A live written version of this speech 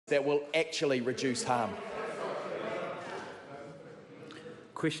that will actually reduce harm.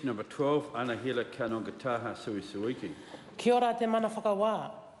 Question number 12, Anahila Kanongata'a-Suisuiki. Kia ora te mana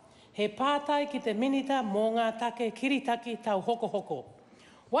whakawā. He pātai ki te minita mō ngā take kiritaki tau hoko.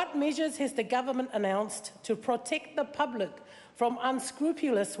 What measures has the government announced to protect the public from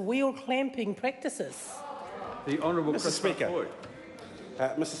unscrupulous wheel clamping practices? The Honourable Mr. Kris Speaker. Faafoi.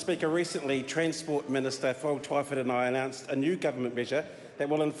 Mr. Speaker, recently Transport Minister Faafoi and I announced a new government measure that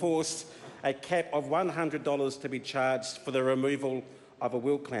will enforce a cap of $100 to be charged for the removal of a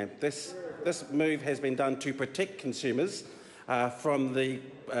wheel clamp. This move has been done to protect consumers from the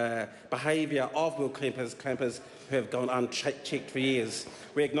behaviour of wheel clampers who have gone unchecked for years.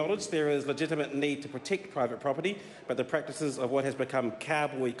 We acknowledge there is legitimate need to protect private property, but the practices of what has become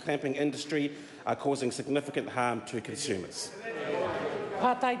cowboy clamping industry are causing significant harm to consumers.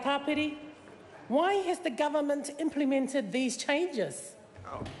 Pātai tāpiri, why has the government implemented these changes?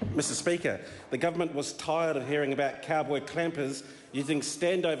 Mr. Speaker, the government was tired of hearing about cowboy clampers using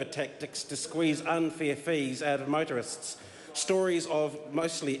standover tactics to squeeze unfair fees out of motorists. Stories of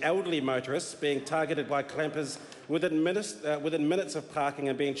mostly elderly motorists being targeted by clampers within minutes of parking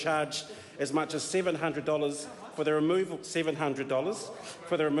and being charged as much as $700 for the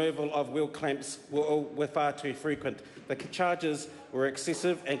removal of wheel clamps were far too frequent. The charges were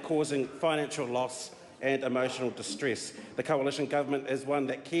excessive and causing financial loss and emotional distress. The coalition government is one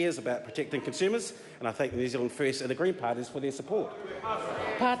that cares about protecting consumers, and I thank the New Zealand First and the Green parties for their support.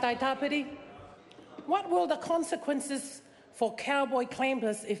 Pātai tāpiri, what will the consequences for cowboy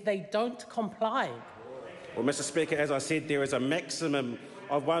clampers if they don't comply? Well, Mr. Speaker, as I said, there is a maximum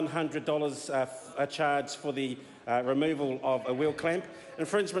of $100 charge for the removal of a wheel clamp.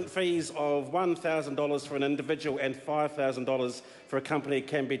 Infringement fees of $1,000 for an individual and $5,000 for a company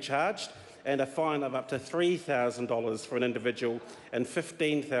can be charged, and a fine of up to $3,000 for an individual and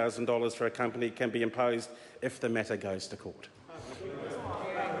 $15,000 for a company can be imposed if the matter goes to court.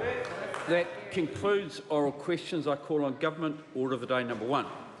 That concludes oral questions. I call on Government Order of the Day number 1.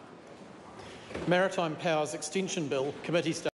 Maritime Powers Extension Bill, Committee